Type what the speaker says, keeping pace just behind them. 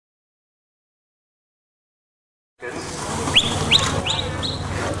Number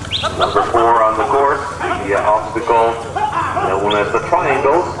 4 on the course, the obstacle known as the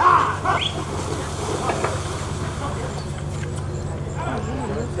triangle.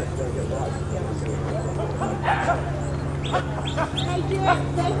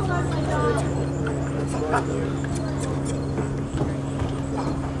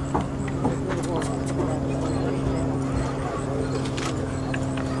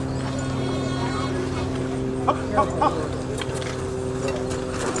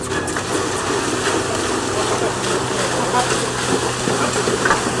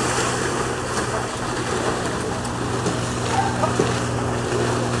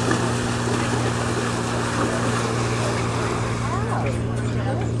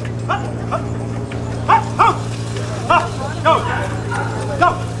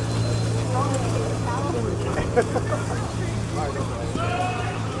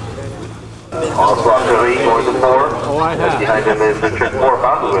 Also going to 4. Behind him is Richard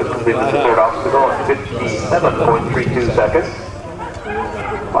Morfa, who has completed the third obstacle in 57.32 seconds.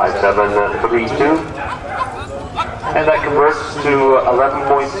 5.732. And that converts to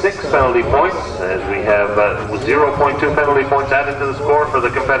 11.6 penalty points, as we have 0.2 penalty points added to the score for the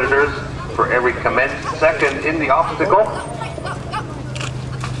competitors for every commenced second in the obstacle.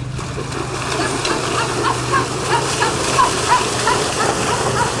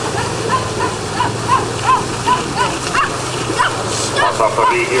 Also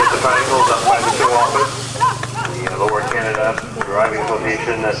here at the triangles up by the show office, the Lower Canada Driving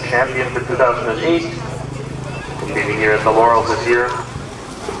Association champion for 2008, competing here at the Laurels this year.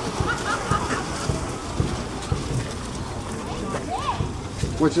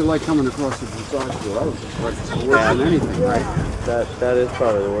 What's it like coming across the dressage field? That was worse than anything, right? That is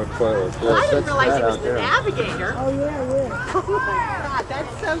probably the worst part. I didn't realize it was the navigator. Oh yeah. Oh my God,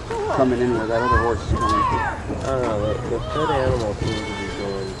 that's so cool. Coming in where that other horse is coming. I don't know, the fed animal seems to be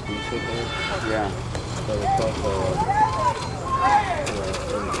doing decent. Yeah. But it's also,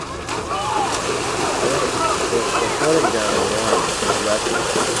 the cutting down around the left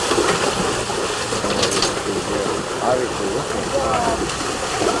obviously looking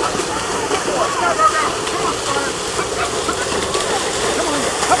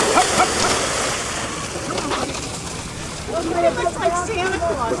It looks like Santa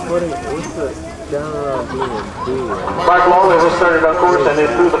Claus. what's the down around B and B? Mark Lawler has started on course and is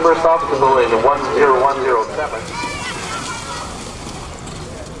through the first obstacle in 10107.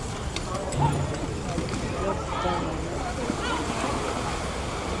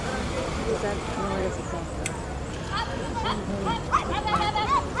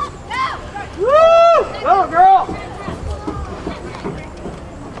 Woo! Go, girl!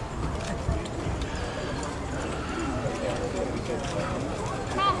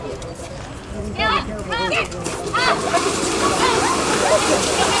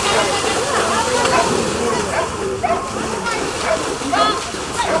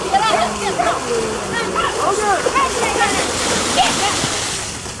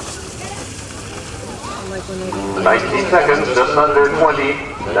 The 19 seconds, just under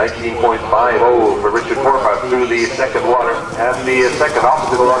 20. 19.50 for Richard Morfa through the second water. And the second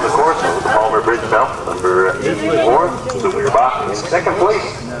obstacle on the course was the Palmer Bridge belt, number 84. Superbach in second place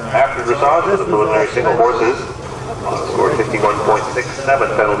after dressage for the preliminary single horses. Scored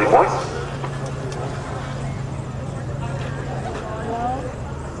 51.67 penalty points.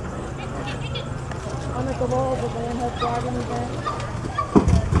 I'm at the Laurels at the Landhope driving event.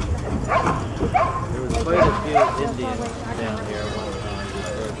 There was quite a few Indians down here one time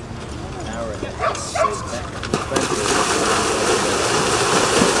for an hour and a half.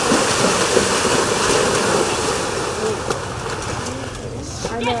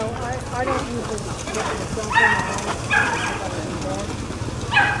 I know, I don't usually get the film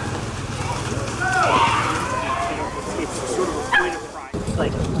It's sort of a point of pride.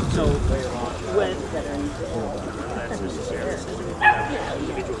 Like, so when that's necessary,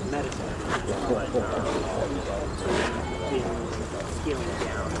 individuals meditate, but in scaling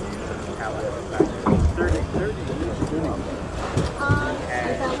down how 30 is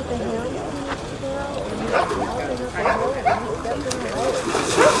that what the hair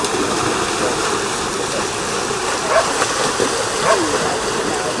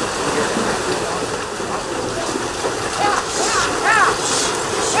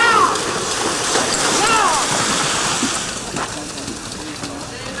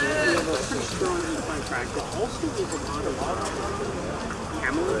practice also is a lot of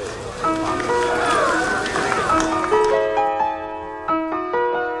cameras.